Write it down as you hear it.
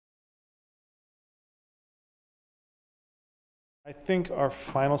I think our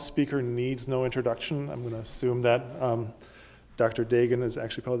final speaker needs no introduction. I'm going to assume that Dr. Dehgan is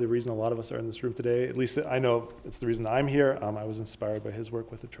actually probably the reason a lot of us are in this room today. At least I know it's the reason I'm here. I was inspired by his work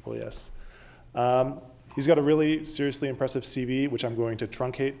with the AAAS. He's got a really seriously impressive CV, which I'm going to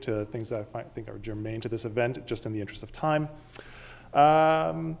truncate to things that I think are germane to this event, just in the interest of time.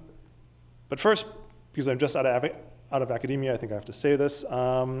 But first, because I'm just out of academia, I think I have to say this.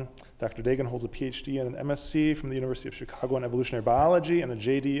 Dr. Dehgan holds a PhD and an MSc from the University of Chicago in evolutionary biology and a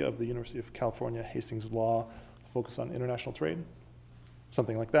JD of the University of California, Hastings Law, focus on international trade,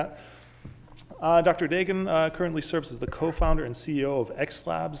 something like that. Dr. Dehgan currently serves as the co-founder and CEO of X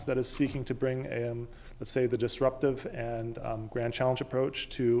Labs, that is seeking to bring, let's say, the disruptive and grand challenge approach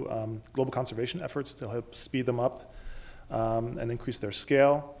to global conservation efforts to help speed them up and increase their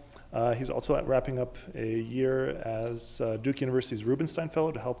scale. He's also wrapping up a year as Duke University's Rubenstein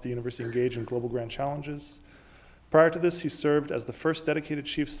Fellow to help the university engage in global grand challenges. Prior to this, he served as the first dedicated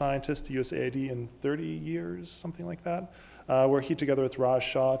chief scientist to USAID in 30 years, something like that, where he, together with Raj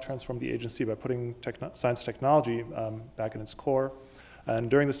Shah, transformed the agency by putting science technology back in its core. And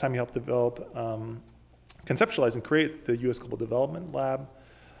during this time, he helped develop, conceptualize and create the US Global Development Lab,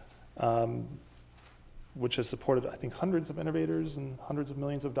 which has supported, I think, hundreds of innovators and hundreds of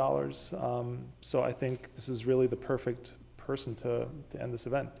millions of dollars. So I think this is really the perfect person to end this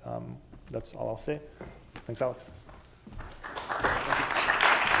event. That's all I'll say. Thanks, Alex.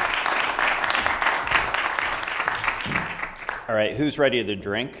 All right, who's ready to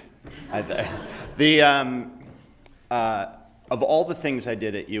drink? Of all the things I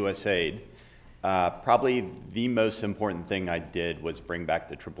did at USAID, probably the most important thing I did was bring back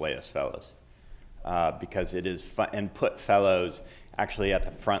the AAAS fellows. Because it is fun, and put fellows actually at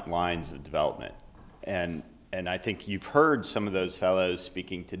the front lines of development. And I think you've heard some of those fellows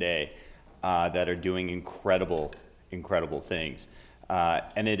speaking today that are doing incredible things.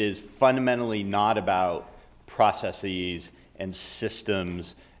 And it is fundamentally not about processes and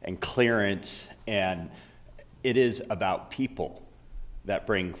systems and clearance, and it is about people that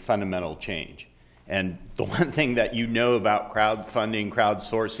bring fundamental change. And the one thing that you know about crowdfunding,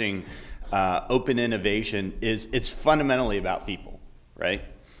 crowdsourcing, open innovation is it's fundamentally about people, right?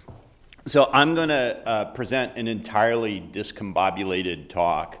 So I'm going to present an entirely discombobulated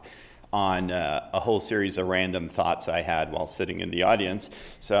talk on a whole series of random thoughts I had while sitting in the audience.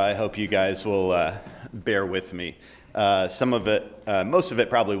 So I hope you guys will bear with me. Some of it, most of it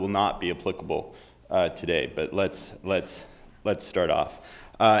probably will not be applicable today, but let's start off.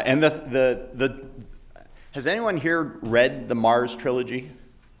 And has anyone here read the Mars trilogy?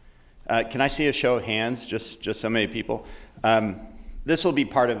 Can I see a show of hands? Just so many people. This will be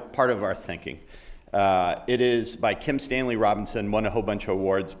part of our thinking. It is by Kim Stanley Robinson, won a whole bunch of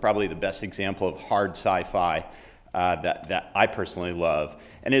awards, probably the best example of hard sci-fi that I personally love,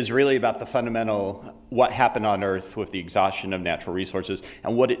 and is really about the fundamental, what happened on Earth with the exhaustion of natural resources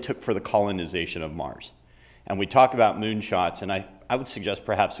and what it took for the colonization of Mars. And we talk about moonshots, and I would suggest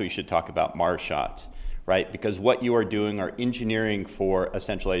perhaps we should talk about Mars shots, right? Because what you are doing are engineering for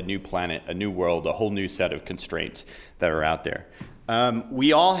essentially a new planet, a new world, a whole new set of constraints that are out there.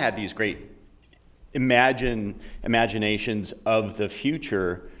 We all had these great imaginations of the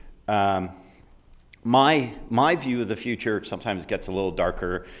future. My view of the future sometimes gets a little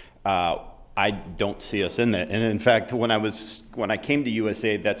darker. I don't see us in that. And in fact, when I came to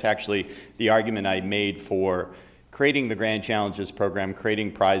USAID, that's actually the argument I made for creating the Grand Challenges program,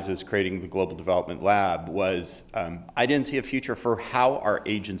 creating prizes, creating the Global Development Lab was I didn't see a future for how our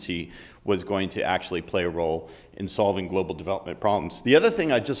agency was going to actually play a role in solving global development problems. The other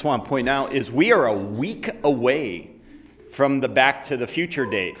thing I just want to point out is we are a week away from the Back to the Future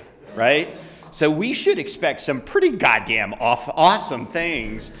date, right? So we should expect some pretty goddamn awesome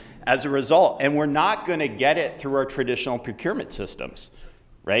things as a result, and we're not going to get it through our traditional procurement systems,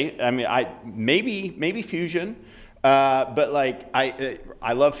 right? I mean, maybe fusion, but like I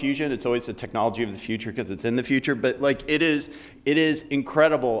love fusion. It's always the technology of the future because it's in the future. But like it is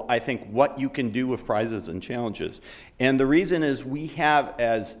incredible, I think, what you can do with prizes and challenges. And the reason is we have,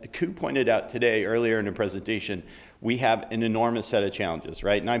 as Ku pointed out today earlier in the presentation, we have an enormous set of challenges,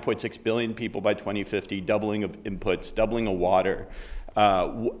 right? 9.6 billion people by 2050, doubling of inputs, doubling of water.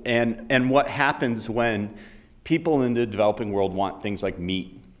 And what happens when people in the developing world want things like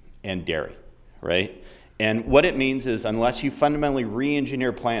meat and dairy, right? And what it means is unless you fundamentally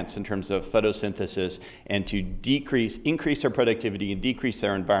re-engineer plants in terms of photosynthesis and to increase their productivity and decrease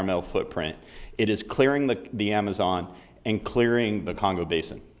their environmental footprint, it is clearing the Amazon and clearing the Congo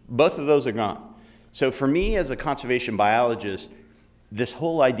Basin. Both of those are gone. So for me as a conservation biologist, this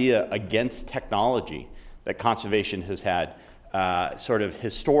whole idea against technology that conservation has had sort of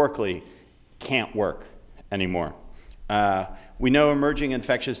historically can't work anymore. We know emerging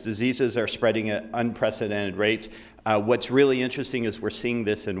infectious diseases are spreading at unprecedented rates. What's really interesting is we're seeing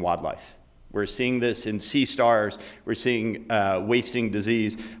this in wildlife. We're seeing this in sea stars. We're seeing wasting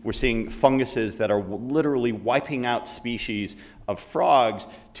disease. We're seeing funguses that are literally wiping out species of frogs,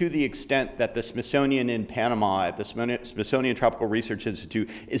 to the extent that the Smithsonian in Panama at the Smithsonian Tropical Research Institute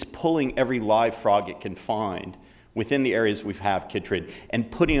is pulling every live frog it can find within the areas we have chytrid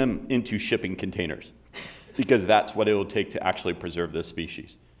and putting them into shipping containers, because that's what it will take to actually preserve this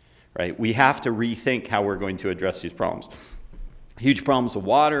species, right? We have to rethink how we're going to address these problems. Huge problems with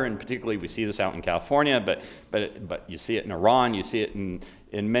water, and particularly we see this out in California, but you see it in Iran, you see it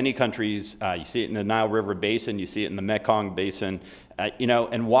in many countries, you see it in the Nile River Basin, you see it in the Mekong Basin, you know,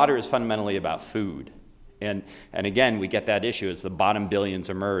 and water is fundamentally about food. And again, we get that issue as the bottom billions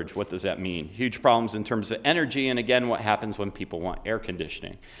emerge. What does that mean? Huge problems in terms of energy, and again, what happens when people want air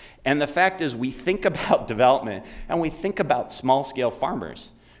conditioning. And the fact is, we think about development, and we think about small-scale farmers,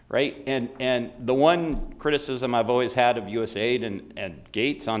 right? And the one criticism I've always had of USAID and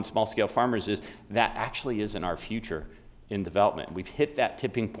Gates on small-scale farmers is that actually isn't our future in development. We've hit that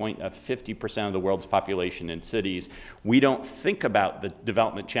tipping point of 50% of the world's population in cities. We don't think about the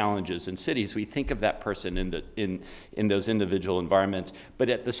development challenges in cities. We think of that person in those individual environments. But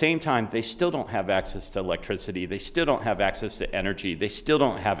at the same time, they still don't have access to electricity. They still don't have access to energy. They still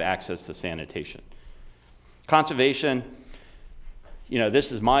don't have access to sanitation. Conservation, you know,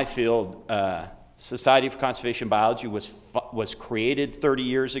 this is my field. Society for Conservation Biology was created 30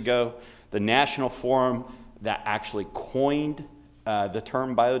 years ago. The National Forum that actually coined the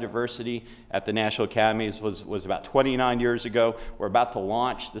term biodiversity at the National Academies was about 29 years ago. We're about to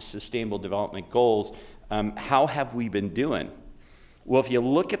launch the Sustainable Development Goals. How have we been doing? Well, if you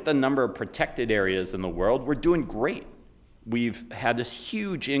look at the number of protected areas in the world, we're doing great. We've had this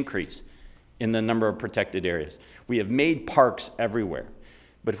huge increase in the number of protected areas. We have made parks everywhere.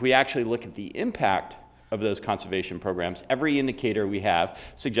 But if we actually look at the impact of those conservation programs, every indicator we have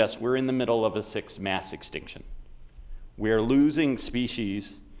suggests we're in the middle of a sixth mass extinction. We're losing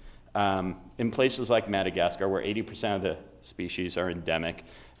species in places like Madagascar, where 80% of the species are endemic,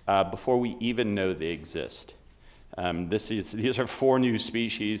 before we even know they exist. These are 4 new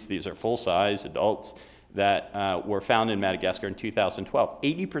species. These are full-size adults that were found in Madagascar in 2012.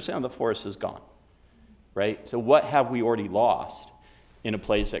 80% of the forest is gone, right? So what have we already lost in a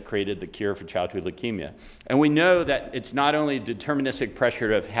place that created the cure for childhood leukemia? And we know that it's not only deterministic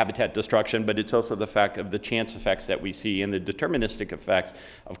pressure of habitat destruction, but it's also the fact of the chance effects that we see and the deterministic effects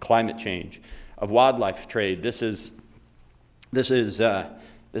of climate change, of wildlife trade. This is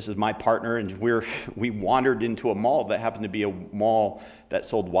my partner, and we wandered into a mall that happened to be a mall that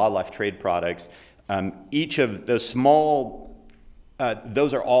sold wildlife trade products. Each of those small,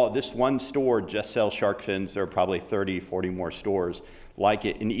 this one store just sells shark fins. There are probably 30, 40 more stores like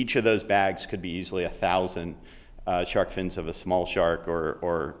it. And each of those bags could be easily 1,000 shark fins of a small shark,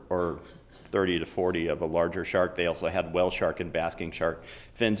 or 30 to 40 of a larger shark. They also had whale shark and basking shark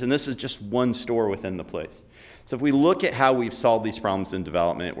fins. And this is just one store within the place. So if we look at how we've solved these problems in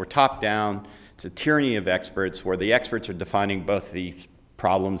development, we're top down. It's a tyranny of experts, where the experts are defining both the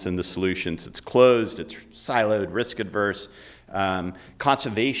problems and the solutions. It's closed, it's siloed, risk adverse.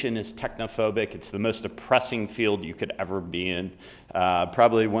 Conservation is technophobic. It's the most depressing field you could ever be in.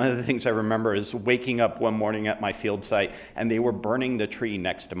 Probably one of the things I remember is waking up one morning at my field site, and they were burning the tree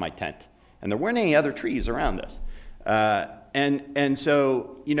next to my tent. And there weren't any other trees around us. And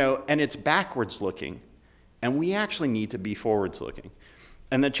so, you know, and it's backwards looking. And we actually need to be forwards looking.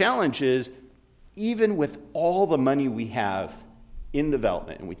 And the challenge is, even with all the money we have in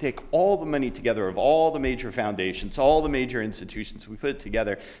development, and we take all the money together of all the major foundations, all the major institutions, we put it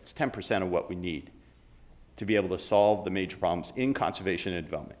together, it's 10% of what we need to be able to solve the major problems in conservation and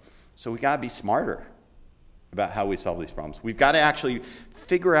development. So we gotta be smarter about how we solve these problems. We've gotta actually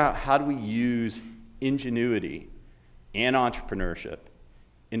figure out, how do we use ingenuity and entrepreneurship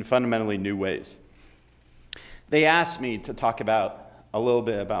in fundamentally new ways. They asked me to talk about a little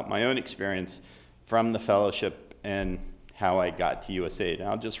bit about my own experience from the fellowship and how I got to USAID. And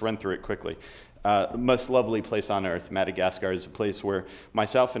I'll just run through it quickly. The most lovely place on earth, Madagascar, is a place where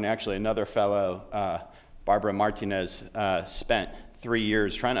myself and actually another fellow, Barbara Martinez, spent 3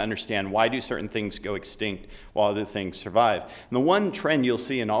 years trying to understand, why do certain things go extinct while other things survive. And the one trend you'll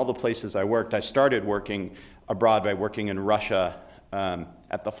see in all the places I worked, I started working abroad by working in Russia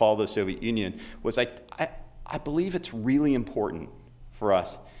at the fall of the Soviet Union, was I believe it's really important for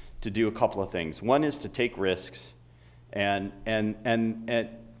us to do a couple of things. One is to take risks and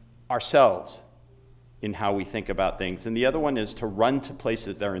ourselves in how we think about things. And the other one is to run to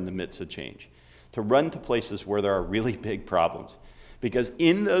places that are in the midst of change, to run to places where there are really big problems. Because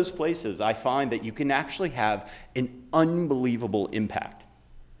in those places, I find that you can actually have an unbelievable impact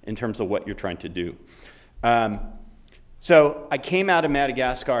in terms of what you're trying to do. So I came out of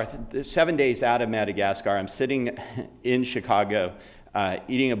Madagascar, 7 days out of Madagascar. I'm sitting in Chicago,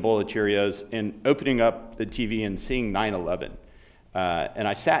 eating a bowl of Cheerios and opening up the TV and seeing 9/11. And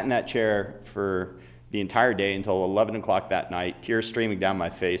I sat in that chair for the entire day until 11 o'clock that night, tears streaming down my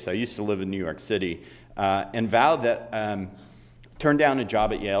face. I used to live in New York City, and vowed that, turned down a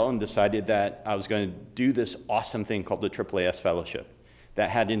job at Yale and decided that I was going to do this awesome thing called the AAAS Fellowship that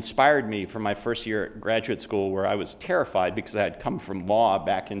had inspired me from my first year at graduate school, where I was terrified because I had come from law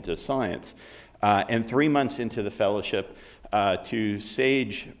back into science. And 3 months into the fellowship, to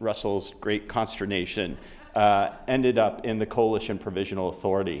Sage Russell's great consternation, ended up in the Coalition Provisional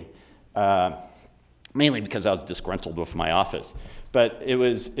Authority, mainly because I was disgruntled with my office. But it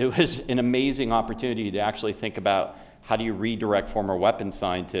was an amazing opportunity to actually think about how do you redirect former weapons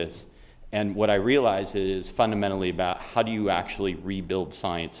scientists. And what I realized is fundamentally about how do you actually rebuild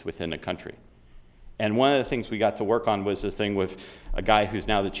science within a country. And one of the things we got to work on was this thing with a guy who's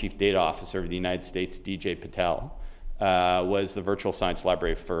now the Chief Data Officer of the United States, DJ Patel, was the Virtual Science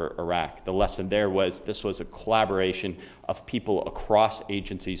Library for Iraq. The lesson there was this was a collaboration of people across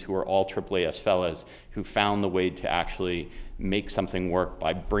agencies who are all AAAS fellows who found the way to actually make something work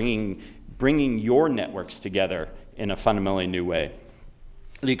by bringing your networks together in a fundamentally new way.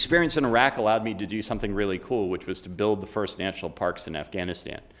 The experience in Iraq allowed me to do something really cool, which was to build the first national parks in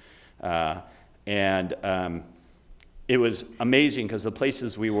Afghanistan. It was amazing because the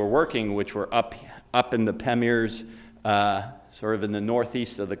places we were working, which were up in the Pamirs, sort of in the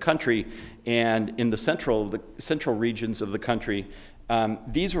northeast of the country, and in the central regions of the country,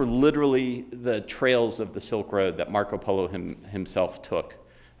 these were literally the trails of the Silk Road that Marco Polo himself took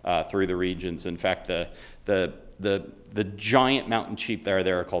through the regions. In fact, the giant mountain sheep that are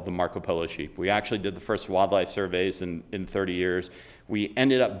there are called the Marco Polo sheep. We actually did the first wildlife surveys in 30 years. We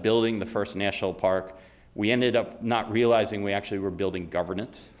ended up building the first national park. We ended up not realizing we actually were building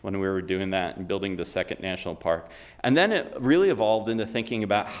governance when we were doing that and building the second national park. And then it really evolved into thinking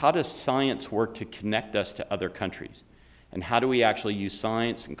about how does science work to connect us to other countries? And how do we actually use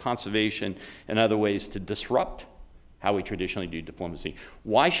science and conservation and other ways to disrupt how we traditionally do diplomacy?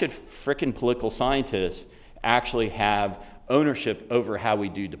 Why should frickin' political scientists actually have ownership over how we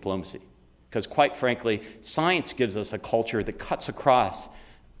do diplomacy? Because quite frankly, science gives us a culture that cuts across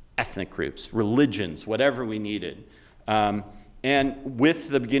ethnic groups, religions, whatever we needed. And with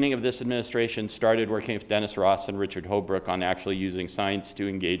the beginning of this administration, started working with Dennis Ross and Richard Holbrooke on actually using science to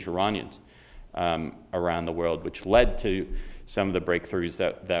engage Iranians around the world, which led to some of the breakthroughs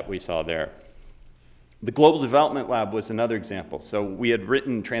that we saw there. The Global Development Lab was another example. So we had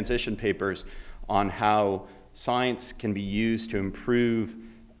written transition papers on how science can be used to improve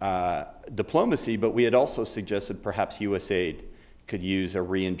diplomacy, but we had also suggested perhaps USAID could use a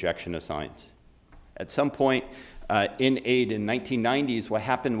re-injection of science. At some point in aid in 1990s, what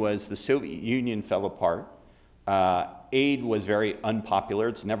happened was the Soviet Union fell apart. Aid was very unpopular.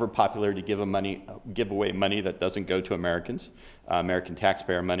 It's never popular to give away money that doesn't go to Americans, American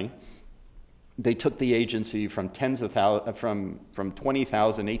taxpayer money. They took the agency from from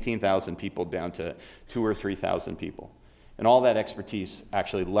 20,000, 18,000 people down to 2,000 or 3,000 people. And all that expertise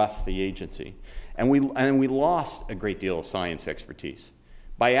actually left the agency. And we lost a great deal of science expertise.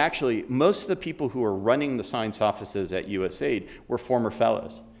 By actually, most of the people who were running the science offices at USAID were former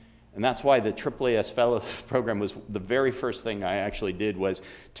fellows. And that's why the AAAS Fellows program was the very first thing I actually did, was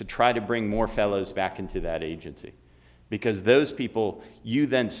to try to bring more fellows back into that agency. Because those people, you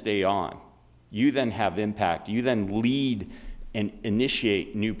then stay on. You then have impact. You then lead and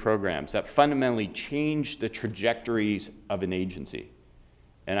initiate new programs that fundamentally change the trajectories of an agency.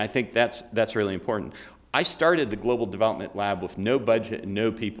 And I think that's really important. I started the Global Development Lab with no budget and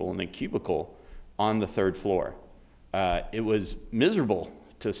no people in a cubicle on the 3rd floor. It was miserable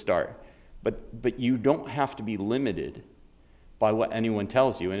to start, but you don't have to be limited by what anyone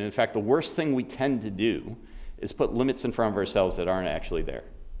tells you. And in fact, the worst thing we tend to do is put limits in front of ourselves that aren't actually there.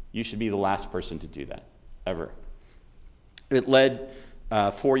 You should be the last person to do that, ever. It led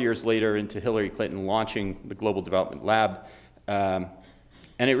 4 years later into Hillary Clinton launching the Global Development Lab.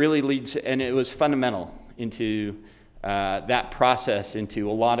 And it really leads, and it was fundamental into that process, into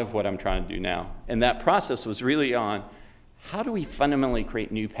a lot of what I'm trying to do now. And that process was really on how do we fundamentally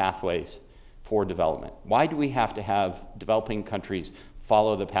create new pathways for development? Why do we have to have developing countries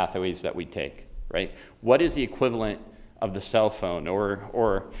follow the pathways that we take, right? What is the equivalent of the cell phone?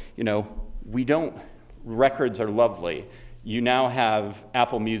 Or you know, we don't records are lovely. You now have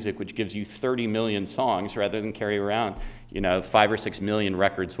Apple Music, which gives you 30 million songs rather than carry around, 5 or 6 million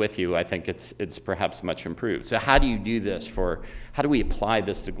records with you. I think it's perhaps much improved. So how do you do this how do we apply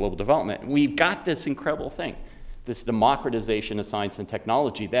this to global development? And we've got this incredible thing, this democratization of science and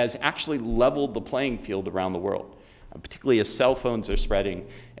technology that has actually leveled the playing field around the world, particularly as cell phones are spreading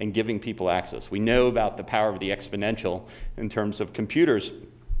and giving people access. We know about the power of the exponential in terms of computers.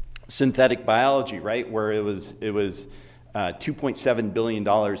 Synthetic biology, right, where it was $2.7 billion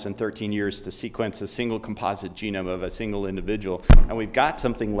in 13 years to sequence a single composite genome of a single individual. And we've got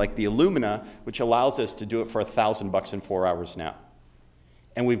something like the Illumina, which allows us to do it for $1,000 in 4 hours now.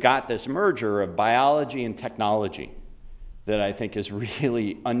 And we've got this merger of biology and technology that I think is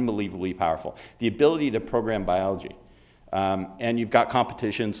really unbelievably powerful. The ability to program biology. And you've got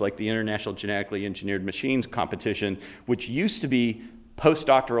competitions like the International Genetically Engineered Machines competition, which used to be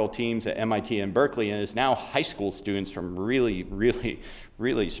postdoctoral teams at MIT and Berkeley, and is now high school students from really, really,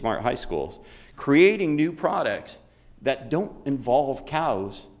 really smart high schools, creating new products that don't involve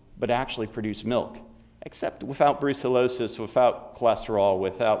cows, but actually produce milk, except without brucellosis, without cholesterol,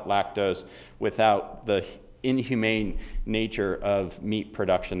 without lactose, without the inhumane nature of meat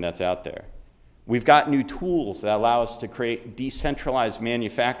production that's out there. We've got new tools that allow us to create decentralized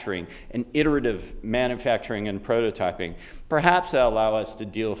manufacturing and iterative manufacturing and prototyping. Perhaps that allow us to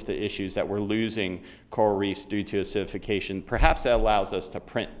deal with the issues that we're losing coral reefs due to acidification. Perhaps that allows us to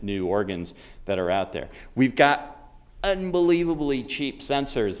print new organs that are out there. We've got unbelievably cheap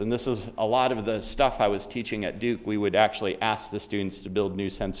sensors, and this is a lot of the stuff I was teaching at Duke. We would actually ask the students to build new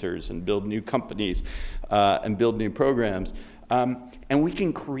sensors and build new companies and build new programs. And we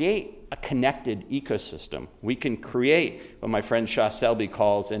can create a connected ecosystem. We can create what my friend Shah Selby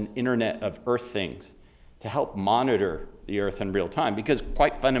calls an Internet of Earth Things to help monitor the Earth in real time. Because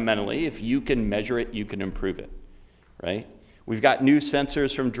quite fundamentally, if you can measure it, you can improve it, right? We've got new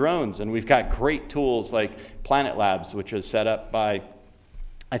sensors from drones, and we've got great tools like Planet Labs, which was set up by,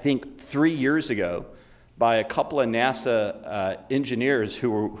 I think, 3 years ago by a couple of NASA engineers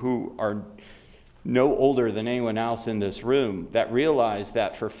who are no older than anyone else in this room, that realized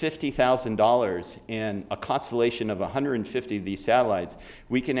that for $50,000 and a constellation of 150 of these satellites,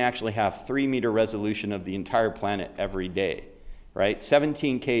 we can actually have 3-meter resolution of the entire planet every day, right?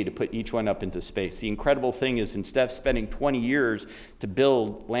 17K to put each one up into space. The incredible thing is, instead of spending 20 years to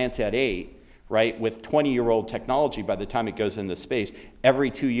build Landsat 8, right, with 20-year-old technology by the time it goes into space, every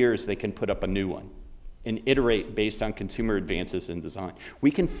 2 years they can put up a new one and iterate based on consumer advances in design.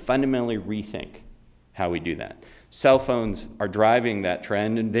 We can fundamentally rethink how we do that. Cell phones are driving that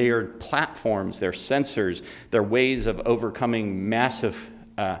trend, and they are platforms, they're sensors, they're ways of overcoming massive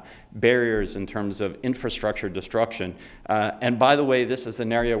barriers in terms of infrastructure destruction. And by the way, this is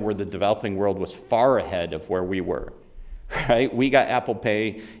an area where the developing world was far ahead of where we were, right? We got Apple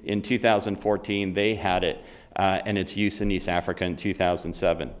Pay in 2014, they had it, and its use in East Africa in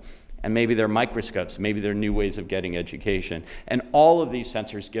 2007. And maybe they're microscopes, maybe they're new ways of getting education. And all of these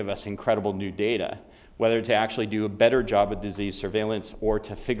sensors give us incredible new data, whether to actually do a better job of disease surveillance or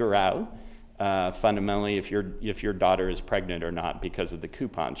to figure out fundamentally if your daughter is pregnant or not because of the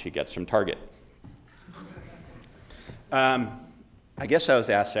coupon she gets from Target. I guess I was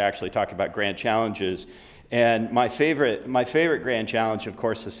asked to actually talk about grand challenges, and my favorite grand challenge, of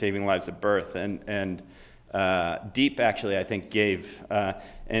course, is saving lives at birth. And Deep actually, I think, gave an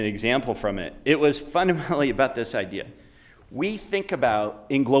example from it. It was fundamentally about this idea. We think about,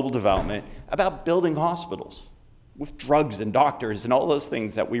 in global development, about building hospitals with drugs and doctors and all those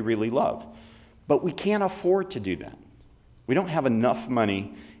things that we really love. But we can't afford to do that. We don't have enough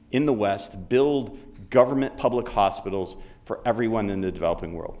money in the West to build government public hospitals for everyone in the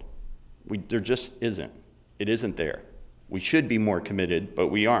developing world. There just isn't. It isn't there. We should be more committed, but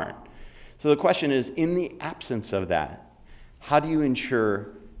we aren't. So the question is, in the absence of that, how do you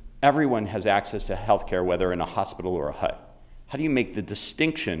ensure everyone has access to health care, whether in a hospital or a hut? How do you make the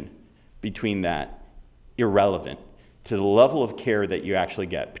distinction between that irrelevant to the level of care that you actually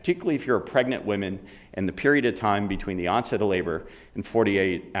get, particularly if you're a pregnant woman and the period of time between the onset of labor and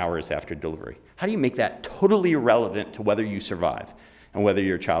 48 hours after delivery? How do you make that totally irrelevant to whether you survive and whether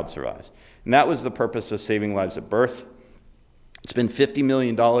your child survives? And that was the purpose of Saving Lives at Birth. It's been $50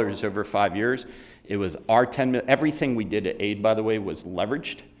 million over 5 years. It was our $10 million. Everything we did at AID, by the way, was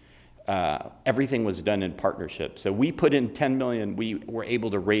leveraged. Everything was done in partnership. So we put in $10 million, we were able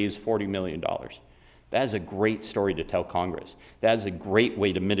to raise $40 million. That is a great story to tell Congress. That is a great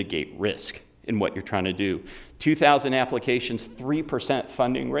way to mitigate risk in what you're trying to do. 2,000 applications, 3%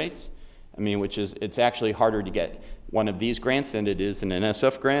 funding rates. I mean, it's actually harder to get one of these grants than it is an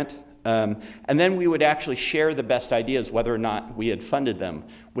NSF grant. And then we would actually share the best ideas, whether or not we had funded them,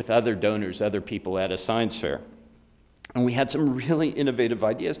 with other donors, other people at a science fair. And we had some really innovative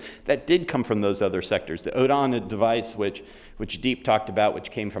ideas that did come from those other sectors. The Odon device, which Deep talked about, which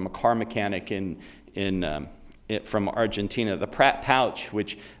came from a car mechanic from Argentina. The Pratt pouch,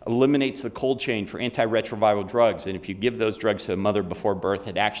 which eliminates the cold chain for antiretroviral drugs. And if you give those drugs to a mother before birth,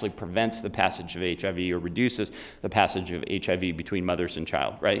 it actually prevents the passage of HIV or reduces the passage of HIV between mothers and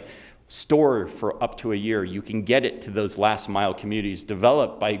child, right? Store for up to a year. You can get it to those last mile communities,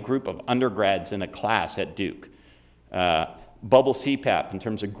 developed by a group of undergrads in a class at Duke. Bubble CPAP in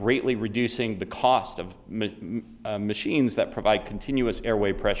terms of greatly reducing the cost of machines that provide continuous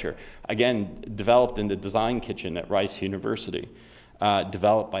airway pressure. Again, developed in the design kitchen at Rice University,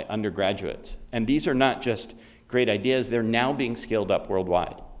 developed by undergraduates. And these are not just great ideas, they're now being scaled up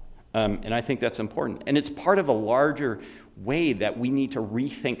worldwide. And I think that's important. And it's part of a larger way that we need to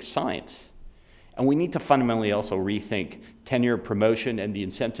rethink science. And we need to fundamentally also rethink tenure promotion and the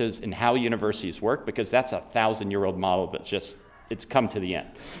incentives and how universities work, because that's a 1,000-year-old model that's just, it's come to the end,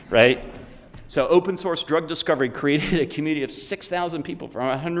 right? So open source drug discovery created a community of 6,000 people from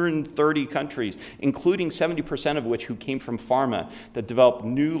 130 countries, including 70% of which who came from pharma, that developed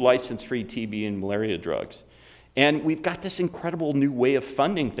new license-free TB and malaria drugs. And we've got this incredible new way of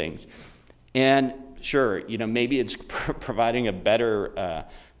funding things. And sure, you know, maybe it's providing a better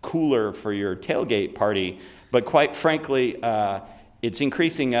cooler for your tailgate party, but quite frankly, it's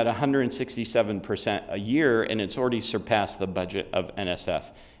increasing at 167% a year, and it's already surpassed the budget of NSF,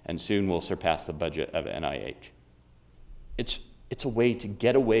 and soon will surpass the budget of NIH. It's a way to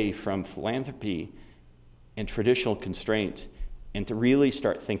get away from philanthropy and traditional constraints and to really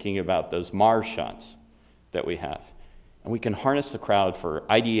start thinking about those Mars shots that we have. And we can harness the crowd for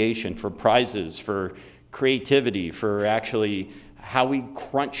ideation, for prizes, for creativity, for actually how we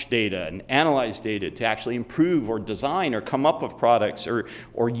crunch data and analyze data to actually improve or design or come up with products,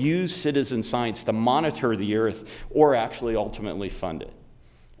 or use citizen science to monitor the earth, or actually ultimately fund it.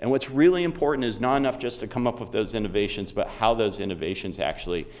 And what's really important is not enough just to come up with those innovations, but how those innovations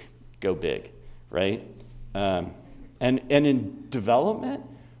actually go big, right? And in development,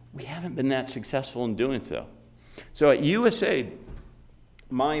 we haven't been that successful in doing so. So at USAID,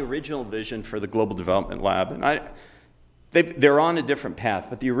 my original vision for the Global Development Lab, and they're on a different path,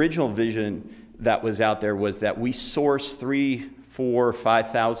 but the original vision that was out there was that we source 3,000, 4,000,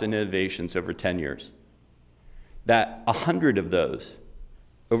 5,000 innovations over 10 years. That 100 of those,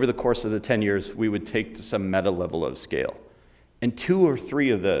 over the course of the 10 years, we would take to some meta level of scale. And 2 or 3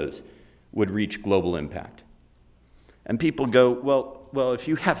 of those would reach global impact. And people go, well, if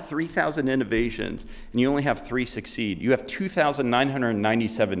you have 3,000 innovations and you only have 3 succeed, you have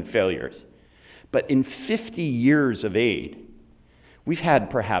 2,997 failures. But in 50 years of aid, we've had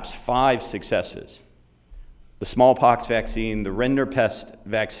perhaps 5 successes. The smallpox vaccine, the rinderpest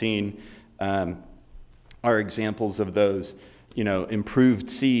vaccine are examples of those, you know, improved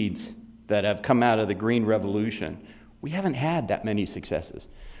seeds that have come out of the Green Revolution. We haven't had that many successes.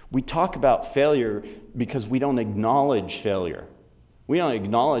 We talk about failure because we don't acknowledge failure. We don't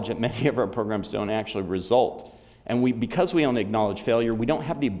acknowledge that many of our programs don't actually result. And because we don't acknowledge failure, we don't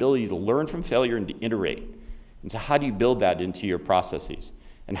have the ability to learn from failure and to iterate. And so how do you build that into your processes?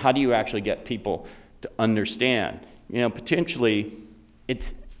 And how do you actually get people to understand? You know, potentially,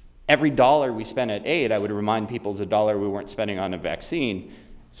 it's every dollar we spend at aid, I would remind people, is a dollar we weren't spending on a vaccine.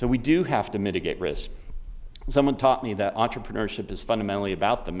 So we do have to mitigate risk. Someone taught me that entrepreneurship is fundamentally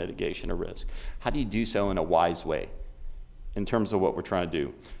about the mitigation of risk. How do you do so in a wise way in terms of what we're trying to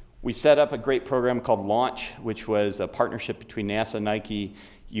do? We set up a great program called Launch, which was a partnership between NASA, Nike,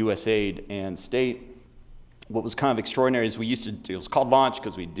 USAID, and state. What was kind of extraordinary is we used to do, it was called Launch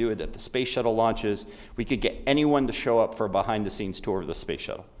because we do it at the space shuttle launches. We could get anyone to show up for a behind-the-scenes tour of the space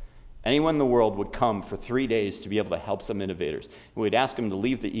shuttle. Anyone in the world would come for 3 days to be able to help some innovators. We'd ask them to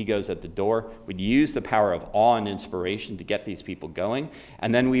leave the egos at the door. We'd use the power of awe and inspiration to get these people going.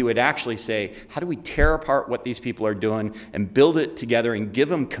 And then we would actually say, how do we tear apart what these people are doing and build it together and give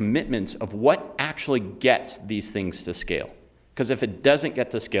them commitments of what actually gets these things to scale? Because if it doesn't get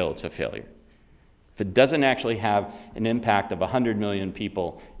to scale, it's a failure. If it doesn't actually have an impact of 100 million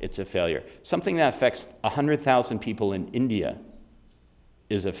people, it's a failure. Something that affects 100,000 people in India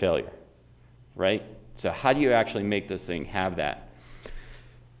is a failure, right? So how do you actually make this thing have that?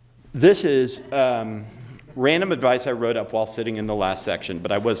 This is random advice I wrote up while sitting in the last section,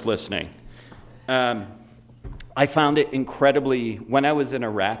 but I was listening. I found it incredibly, when I was in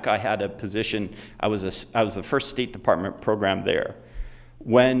Iraq, I had a position, I was the first State Department program there.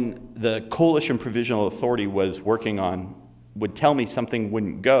 When the Coalition Provisional Authority was working on would tell me something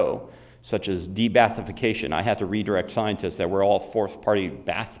wouldn't go, such as debathification. I had to redirect scientists that were all fourth-party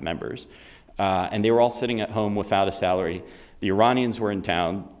Ba'ath members, and they were all sitting at home without a salary. The Iranians were in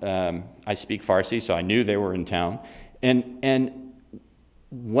town. I speak Farsi, so I knew they were in town. And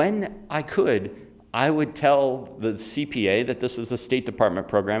when I could, I would tell the CPA that this is a State Department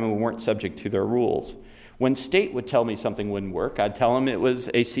program and we weren't subject to their rules. When state would tell me something wouldn't work, I'd tell them it was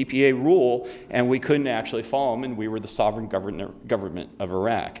a CPA rule and we couldn't actually follow them, and we were the sovereign government of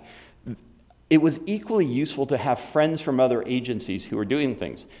Iraq. It was equally useful to have friends from other agencies who were doing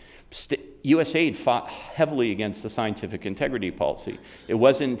things. USAID fought heavily against the scientific integrity policy. It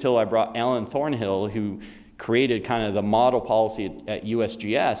wasn't until I brought Alan Thornhill, who created kind of the model policy at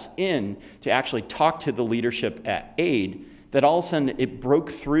USGS, in to actually talk to the leadership at AID, that all of a sudden it broke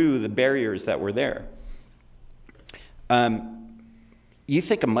through the barriers that were there. You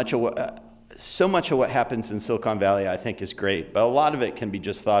think of so much of what happens in Silicon Valley, I think, is great, but a lot of it can be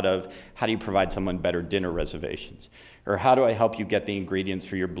just thought of, how do you provide someone better dinner reservations? Or how do I help you get the ingredients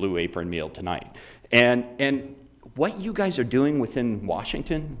for your Blue Apron meal tonight? And what you guys are doing within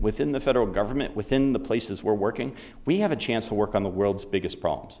Washington, within the federal government, within the places we're working, we have a chance to work on the world's biggest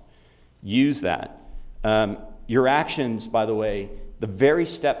problems. Use that. Your actions, by the way, the very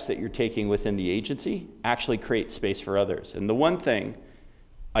steps that you're taking within the agency actually create space for others. And the one thing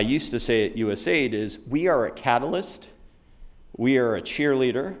I used to say at USAID is, we are a catalyst, we are a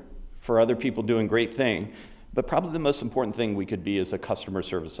cheerleader for other people doing great things, but probably the most important thing we could be is a customer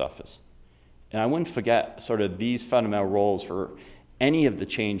service office. And I wouldn't forget sort of these fundamental roles for any of the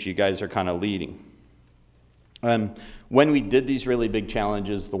change you guys are kind of leading. When we did these really big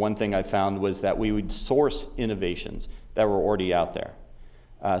challenges, the one thing I found was that we would source innovations that were already out there.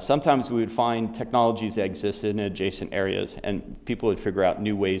 Sometimes we would find technologies that existed in adjacent areas, and people would figure out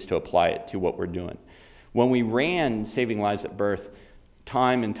new ways to apply it to what we're doing. When we ran Saving Lives at Birth,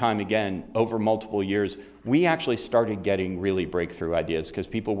 time and time again, over multiple years, we actually started getting really breakthrough ideas because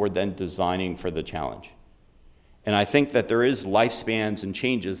people were then designing for the challenge. And I think that there is lifespans and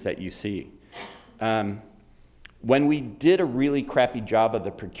changes that you see. When we did a really crappy job of the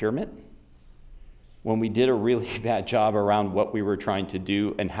procurement, when we did a really bad job around what we were trying to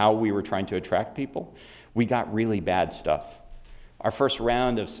do and how we were trying to attract people, we got really bad stuff. Our first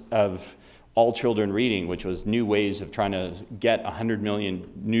round of all children reading, which was new ways of trying to get 100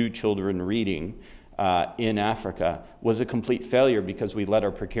 million new children reading in Africa, was a complete failure because we let our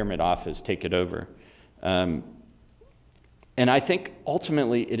procurement office take it over. And I think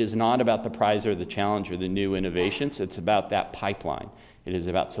ultimately it is not about the prize or the challenge or the new innovations, it's about that pipeline. It is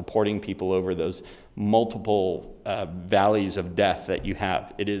about supporting people over those multiple valleys of death that you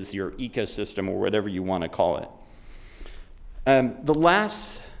have. It is your ecosystem, or whatever you want to call it. The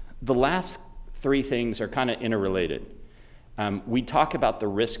last three things are kind of interrelated. We talk about the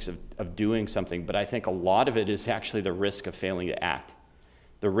risks of doing something, but I think a lot of it is actually the risk of failing to act.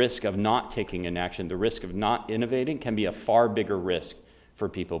 The risk of not taking an action, the risk of not innovating can be a far bigger risk for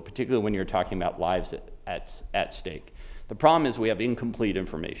people, particularly when you're talking about lives at stake. The problem is we have incomplete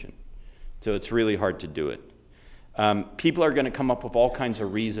information, so it's really hard to do it. People are going to come up with all kinds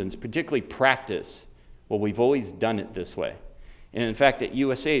of reasons, particularly practice. Well, we've always done it this way. And in fact, at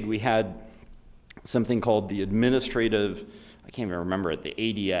USAID, we had something called the administrative, I can't even remember it,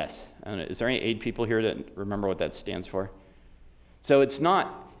 the ADS. I don't know, is there any AID people here that remember what that stands for? So it's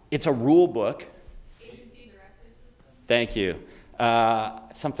a rule book. Agency Director System. Thank you.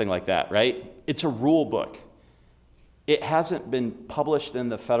 Something like that, right? It's a rule book. It hasn't been published in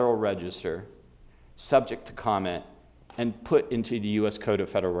the Federal Register, subject to comment, and put into the US Code of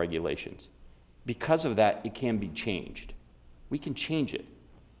Federal Regulations. Because of that, it can be changed. We can change it.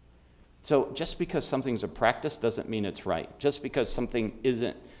 So just because something's a practice doesn't mean it's right. Just because something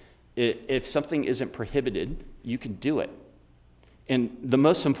isn't, if something isn't prohibited, you can do it. And the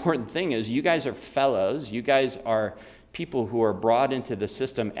most important thing is you guys are fellows, you guys are people who are brought into the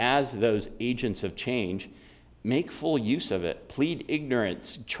system as those agents of change. Make full use of it. Plead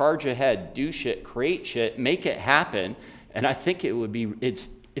ignorance, charge ahead, do shit, create shit, make it happen. And I think it would be,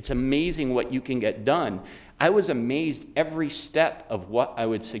 it's amazing what you can get done. I was amazed every step of what I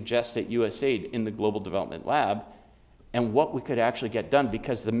would suggest at USAID in the Global Development Lab and what we could actually get done,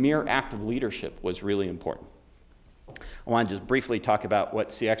 because the mere act of leadership was really important. I want to just briefly talk about what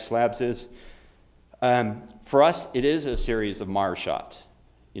CX Labs is. For us, it is a series of Mars shots.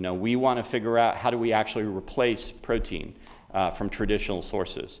 You know, we want to figure out how do we actually replace protein from traditional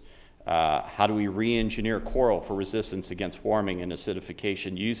sources. How do we re-engineer coral for resistance against warming and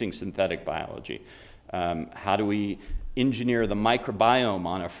acidification using synthetic biology? How do we engineer the microbiome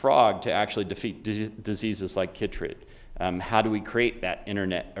on a frog to actually defeat diseases like chytrid? How do we create that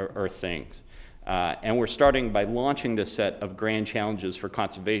Internet of Things? And we're starting by launching this set of grand challenges for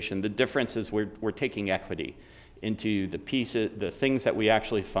conservation. The difference is we're taking equity into the things that we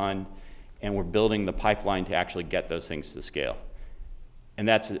actually fund, and we're building the pipeline to actually get those things to scale. And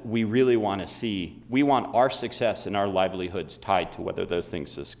we really want to see, we want our success and our livelihoods tied to whether those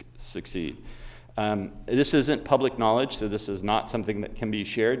things succeed. This isn't public knowledge, so this is not something that can be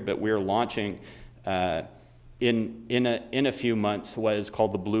shared, but we're launching in a few months what is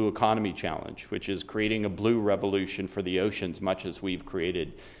called the Blue Economy Challenge, which is creating a blue revolution for the oceans, much as we've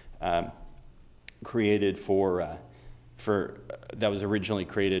created that was originally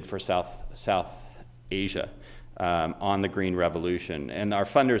created for South Asia on the Green Revolution. And our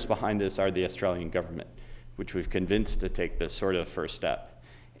funders behind this are the Australian government, which we've convinced to take this sort of first step.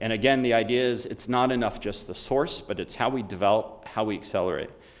 And again, the idea is it's not enough just the source, but it's how we develop, how we accelerate.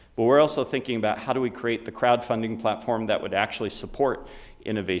 But we're also thinking about how do we create the crowdfunding platform that would actually support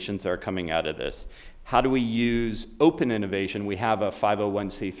innovations that are coming out of this. How do we use open innovation? We have a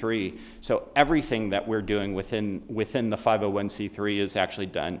 501c3, so everything that we're doing within the 501c3 is actually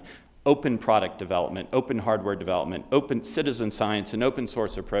done. Open product development, open hardware development, open citizen science, and open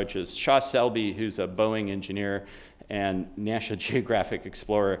source approaches. Shaw Selby, who's a Boeing engineer and National Geographic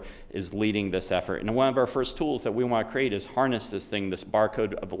explorer, is leading this effort. And one of our first tools that we want to create is harness this thing, this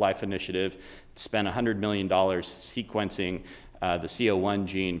Barcode of Life initiative, spend $100 million sequencing the CO1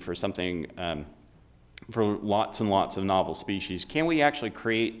 gene for something, for lots and lots of novel species. Can we actually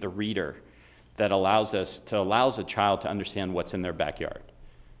create the reader that allows a child to understand what's in their backyard?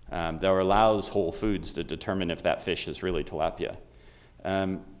 That allows Whole Foods to determine if that fish is really tilapia.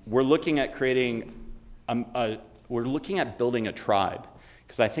 We're looking at creating, we're looking at building a tribe,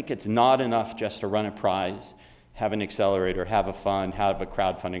 because I think it's not enough just to run a prize, have an accelerator, have a fund, have a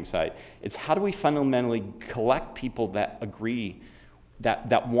crowdfunding site. It's how do we fundamentally collect people that agree,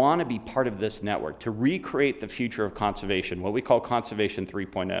 that want to be part of this network, to recreate the future of conservation, what we call Conservation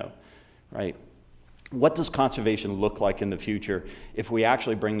 3.0, right? What does conservation look like in the future if we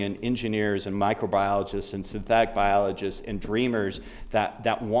actually bring in engineers and microbiologists and synthetic biologists and dreamers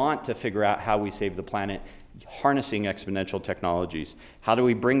that want to figure out how we save the planet, harnessing exponential technologies? How do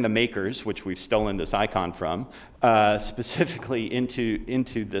we bring the makers, which we've stolen this icon from, specifically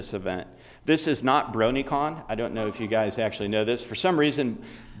into this event? This is not BronyCon. I don't know if you guys actually know this. For some reason,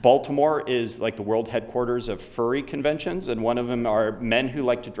 Baltimore is like the world headquarters of furry conventions, and one of them are men who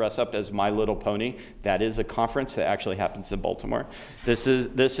like to dress up as My Little Pony. That is a conference that actually happens in Baltimore. This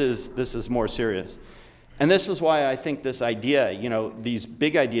is more serious. And this is why I think this idea, these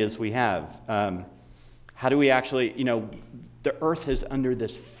big ideas we have, how do we actually, the Earth is under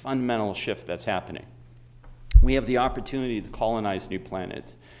this fundamental shift that's happening. We have the opportunity to colonize new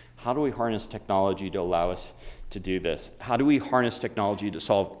planets. How do we harness technology to allow us to do this? How do we harness technology to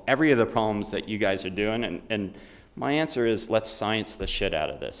solve every of the problems that you guys are doing? And my answer is, let's science the shit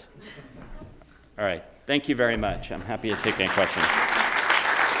out of this. All right, thank you very much. I'm happy to take any questions.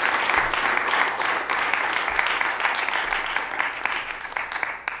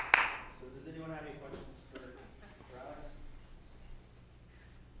 So does anyone have any questions for Alex?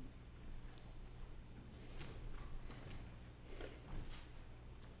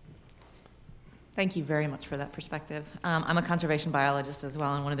 Thank you very much for that perspective. I'm a conservation biologist as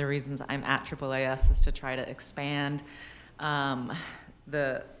well, and one of the reasons I'm at AAAS is to try to expand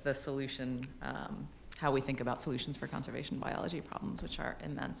the solution, how we think about solutions for conservation biology problems, which are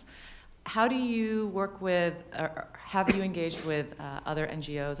immense. How do you work with, or have you engaged with other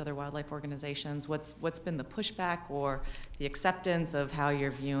NGOs, other wildlife organizations? What's been the pushback or the acceptance of how you're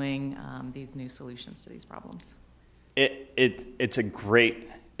viewing these new solutions to these problems? It's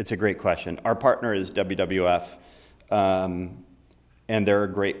a great question. Our partner is WWF, and they're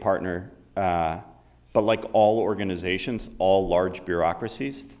a great partner. But like all organizations, all large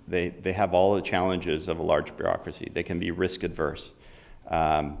bureaucracies, they have all the challenges of a large bureaucracy. They can be risk adverse.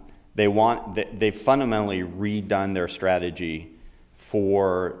 They've fundamentally redone their strategy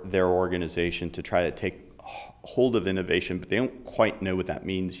for their organization to try to take hold of innovation, but they don't quite know what that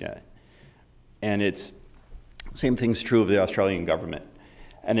means yet. And same thing's true of the Australian government.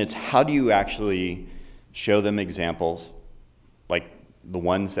 And it's how do you actually show them examples like the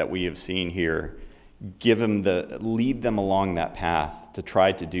ones that we have seen here, lead them along that path to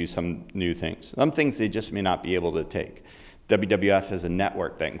try to do some new things. Some things they just may not be able to take. WWF has a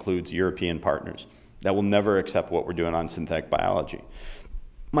network that includes European partners that will never accept what we're doing on synthetic biology.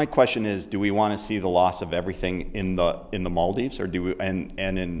 My question is, do we want to see the loss of everything in the Maldives, or and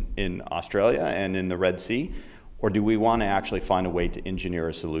in Australia and in the Red Sea? Or do we want to actually find a way to engineer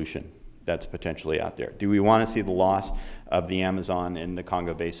a solution that's potentially out there? Do we want to see the loss of the Amazon in the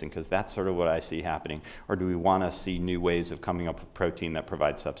Congo Basin? Because that's sort of what I see happening. Or do we want to see new ways of coming up with protein that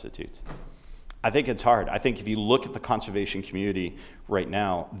provide substitutes? I think it's hard. I think if you look at the conservation community right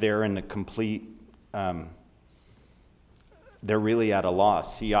now, they're in a complete, they're really at a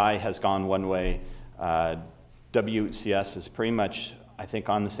loss. CI has gone one way. WCS is pretty much, I think,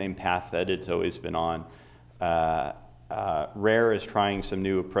 on the same path that it's always been on. RARE is trying some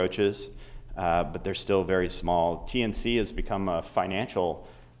new approaches, but they're still very small. TNC has become a financial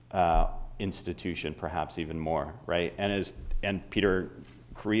institution, perhaps even more, right? And Peter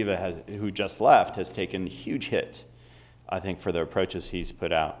Kariva, who just left, has taken huge hits, I think, for the approaches he's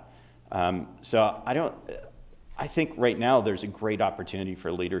put out. So I think right now there's a great opportunity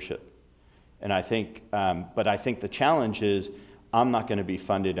for leadership. And I think, but I think the challenge is I'm not going to be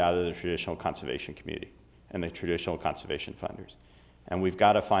funded out of the traditional conservation community and the traditional conservation funders. And we've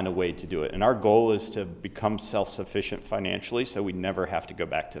got to find a way to do it. And our goal is to become self-sufficient financially so we never have to go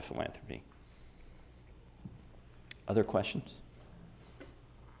back to philanthropy. Other questions?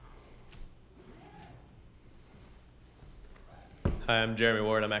 Hi, I'm Jeremy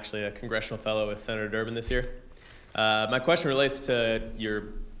Ward. I'm actually a congressional fellow with Senator Durbin this year. My question relates to your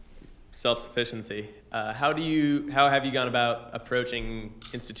self-sufficiency. How have you gone about approaching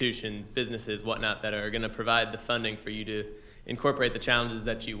institutions, businesses, whatnot, that are going to provide the funding for you to incorporate the challenges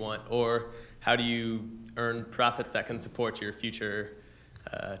that you want? Or how do you earn profits that can support your future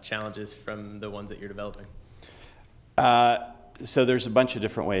challenges from the ones that you're developing? So there's a bunch of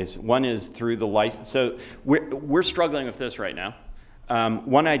different ways. One is through the license. So we're struggling with this right now.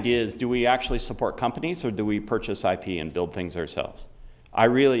 One idea is, do we actually support companies or do we purchase IP and build things ourselves?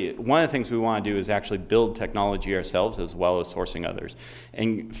 One of the things we want to do is actually build technology ourselves as well as sourcing others.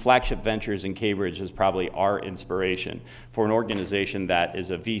 And Flagship Ventures in Cambridge is probably our inspiration for an organization that is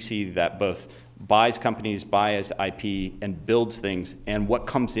a VC that both buys companies, buys IP, and builds things, and what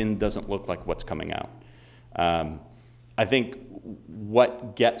comes in doesn't look like what's coming out. I think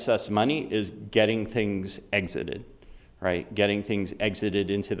what gets us money is getting things exited, right? Getting things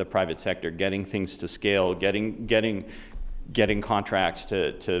exited into the private sector, getting things to scale, getting contracts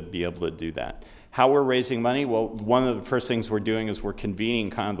to be able to do that. How we're raising money? Well, one of the first things we're doing is we're convening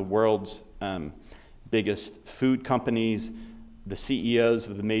kind of the world's biggest food companies, the CEOs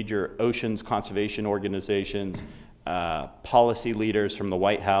of the major oceans conservation organizations, policy leaders from the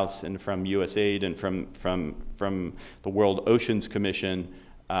White House and from USAID and from the World Oceans Commission,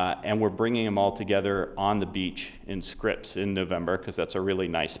 and we're bringing them all together on the beach in Scripps in November, because that's a really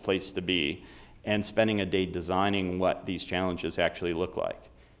nice place to be, and spending a day designing what these challenges actually look like.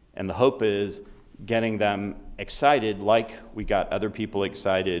 And the hope is getting them excited like we got other people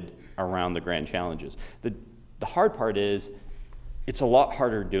excited around the grand challenges. The hard part is it's a lot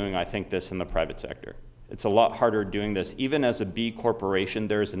harder doing, I think, this in the private sector. It's a lot harder doing this. Even as a B corporation,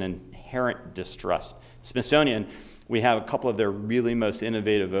 there's an inherent distrust. Smithsonian, we have a couple of their really most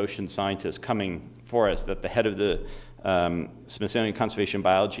innovative ocean scientists coming for us that the head of the Smithsonian Conservation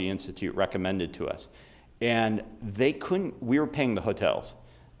Biology Institute recommended to us. And we were paying the hotels.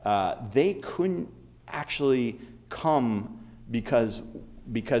 They couldn't actually come because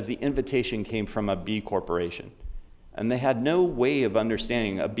the invitation came from a B corporation. And they had no way of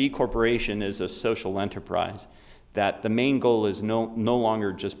understanding a B corporation is a social enterprise, that the main goal is no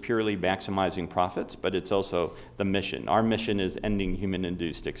longer just purely maximizing profits, but it's also the mission. Our mission is ending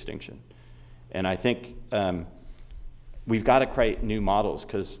human-induced extinction. And I think we've got to create new models,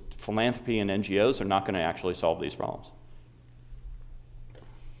 because philanthropy and NGOs are not going to actually solve these problems.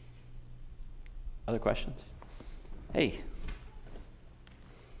 Other questions? Hey.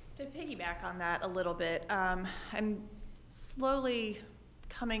 To piggyback on that a little bit, I'm slowly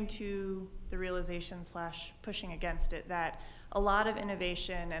coming to the realization / pushing against it that a lot of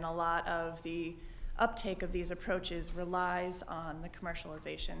innovation and a lot of the uptake of these approaches relies on the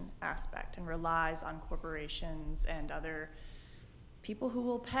commercialization aspect and relies on corporations and other people who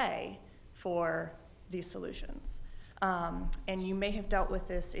will pay for these solutions. And you may have dealt with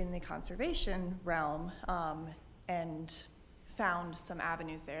this in the conservation realm and found some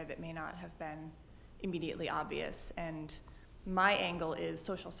avenues there that may not have been immediately obvious. And my angle is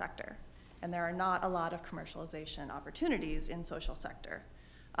social sector. And there are not a lot of commercialization opportunities in social sector.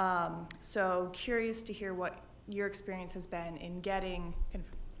 So curious to hear what your experience has been in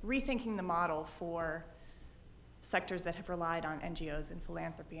rethinking the model for sectors that have relied on NGOs and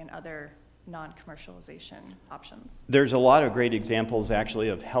philanthropy and other non-commercialization options. There's a lot of great examples actually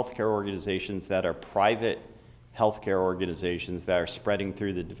of healthcare organizations that are private healthcare organizations that are spreading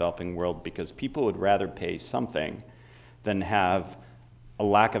through the developing world, because people would rather pay something than have a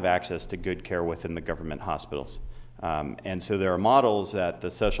lack of access to good care within the government hospitals. And so there are models that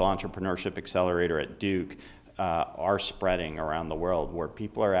the Social Entrepreneurship Accelerator at Duke are spreading around the world where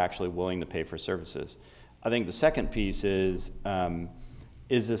people are actually willing to pay for services. I think the second piece is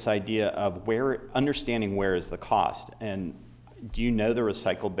this idea of understanding where is the cost. And do you know the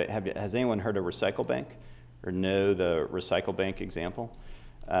recycle bank? Has anyone heard of Recycle Bank or know the Recycle Bank example?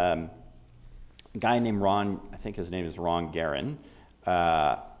 A guy named Ron, I think his name is Ron Guerin,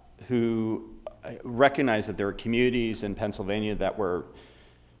 who recognized that there were communities in Pennsylvania that were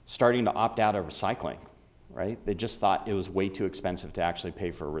starting to opt out of recycling, right? They just thought it was way too expensive to actually pay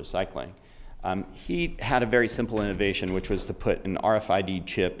for recycling. He had a very simple innovation, which was to put an RFID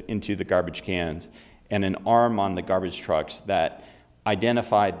chip into the garbage cans and an arm on the garbage trucks that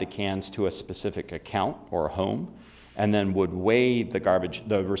identified the cans to a specific account or home, and then would weigh the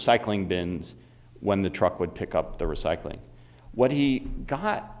recycling bins when the truck would pick up the recycling. What he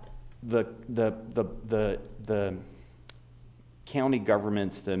got the county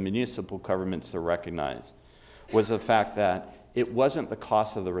governments, the municipal governments to recognize was the fact that it wasn't the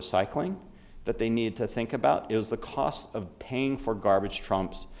cost of the recycling that they needed to think about. It was the cost of paying for garbage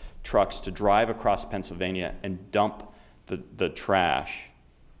trucks to drive across Pennsylvania and dump the trash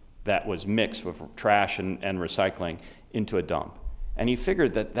that was mixed with trash and recycling into a dump. And he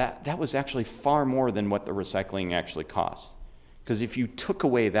figured that was actually far more than what the recycling actually cost. Because if you took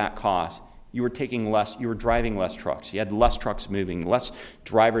away that cost, you were driving less trucks. You had less trucks moving, less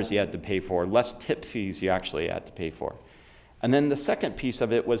drivers you had to pay for, less tip fees you actually had to pay for. And then the second piece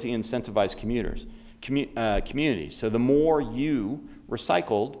of it was he incentivized communities. So the more you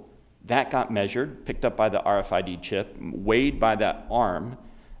recycled, that got measured, picked up by the RFID chip, weighed by that arm.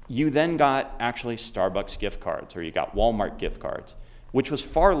 You then got actually Starbucks gift cards, or you got Walmart gift cards, which was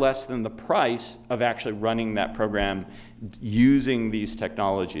far less than the price of actually running that program using these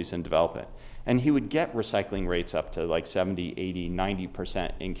technologies and develop it. And he would get recycling rates up to like 70, 80,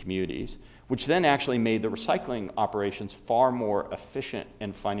 90% in communities, which then actually made the recycling operations far more efficient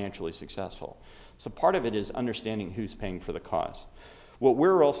and financially successful. So part of it is understanding who's paying for the cost. What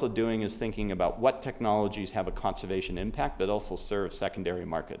we're also doing is thinking about what technologies have a conservation impact but also serve secondary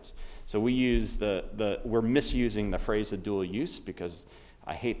markets. So we use we're misusing the phrase of dual use, because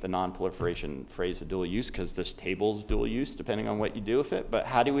I hate the non-proliferation phrase of dual use, because this table is dual use depending on what you do with it. But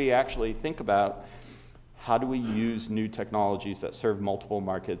how do we actually think about how do we use new technologies that serve multiple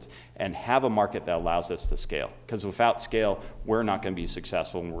markets and have a market that allows us to scale? Because without scale, we're not going to be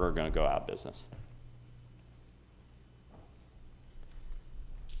successful and we're going to go out of business.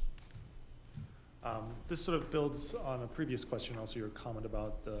 This sort of builds on a previous question, also your comment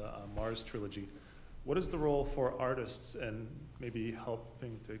about the Mars trilogy. What is the role for artists in maybe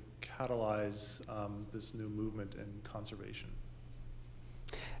helping to catalyze this new movement in conservation?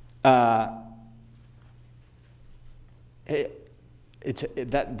 That's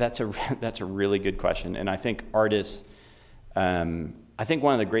a really good question, and I think artists. I think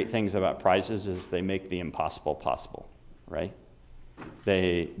one of the great things about prizes is they make the impossible possible, right?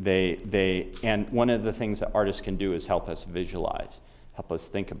 And one of the things that artists can do is help us visualize, help us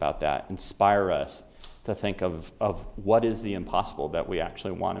think about that, inspire us to think of what is the impossible that we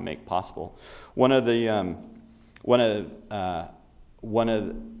actually want to make possible. And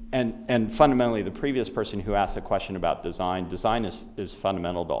fundamentally, the previous person who asked a question about design is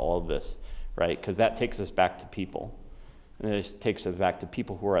fundamental to all of this, right? Because that takes us back to people. And it takes us back to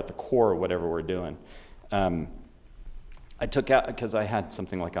people who are at the core of whatever we're doing. I took out, because I had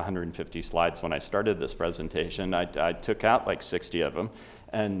something like 150 slides when I started this presentation, I took out like 60 of them,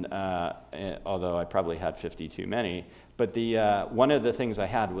 and although I probably had 50 too many. But one of the things I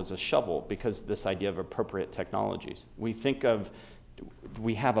had was a shovel, because this idea of appropriate technologies. We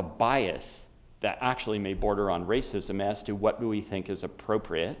have a bias that actually may border on racism as to what do we think is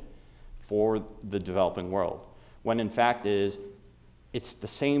appropriate for the developing world, when in fact it's the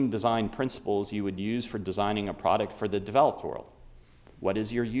same design principles you would use for designing a product for the developed world. What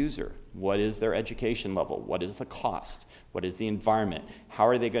is your user? What is their education level? What is the cost? What is the environment? How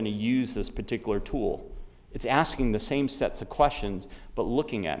are they going to use this particular tool? It's asking the same sets of questions, but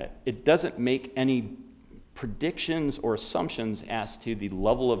looking at it. It doesn't make any predictions or assumptions as to the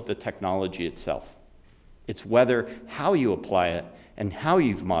level of the technology itself. It's whether how you apply it and how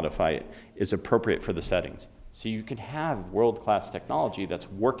you modify it is appropriate for the settings. So you can have world-class technology that's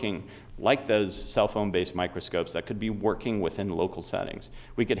working like those cell phone-based microscopes that could be working within local settings.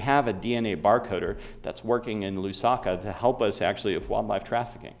 We could have a DNA barcoder that's working in Lusaka to help us actually with wildlife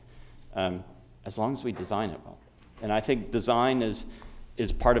trafficking, as long as we design it well. And I think design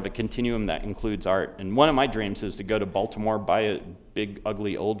is part of a continuum that includes art. And one of my dreams is to go to Baltimore, buy a big,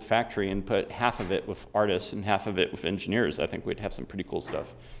 ugly, old factory and put half of it with artists and half of it with engineers. I think we'd have some pretty cool stuff.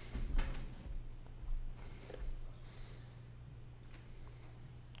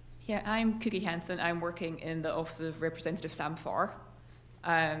 Yeah, I'm Cookie Hansen. I'm working in the Office of Representative Sam Farr.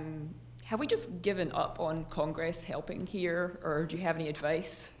 Have we just given up on Congress helping here, or do you have any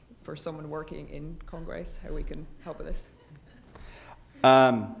advice for someone working in Congress, how we can help with this?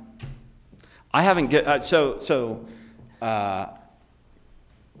 I haven't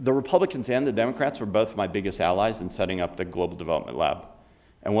the Republicans and the Democrats were both my biggest allies in setting up the Global Development Lab.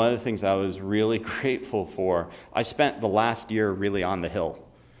 And one of the things I was really grateful for, I spent the last year really on the Hill,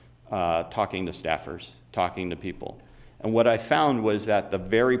 talking to staffers, talking to people. And what I found was that the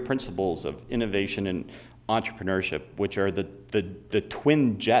very principles of innovation and entrepreneurship, which are the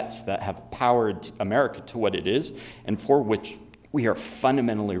twin jets that have powered America to what it is, and for which we are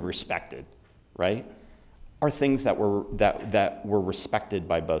fundamentally respected, right, are things that were respected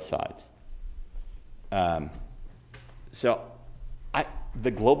by both sides. The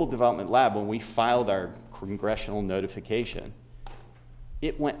Global Development Lab, when we filed our congressional notification,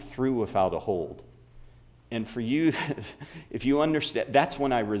 it went through without a hold. And for you, if you understand, that's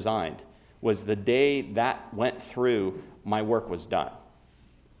when I resigned, was the day that went through, my work was done.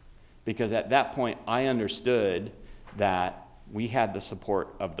 Because at that point, I understood that we had the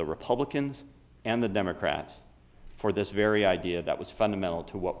support of the Republicans and the Democrats for this very idea that was fundamental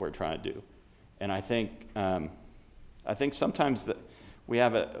to what we're trying to do. And I think sometimes that we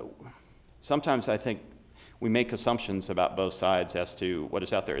have sometimes I think we make assumptions about both sides as to what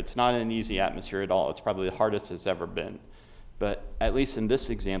is out there. It's not an easy atmosphere at all. It's probably the hardest it's ever been. But at least in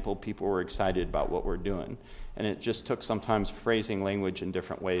this example, people were excited about what we're doing. And it just took sometimes phrasing language in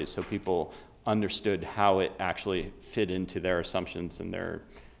different ways so people understood how it actually fit into their assumptions and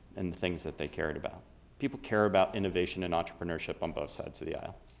the things that they cared about. People care about innovation and entrepreneurship on both sides of the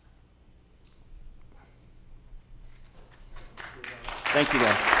aisle. Thank you,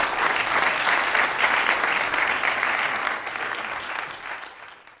 guys.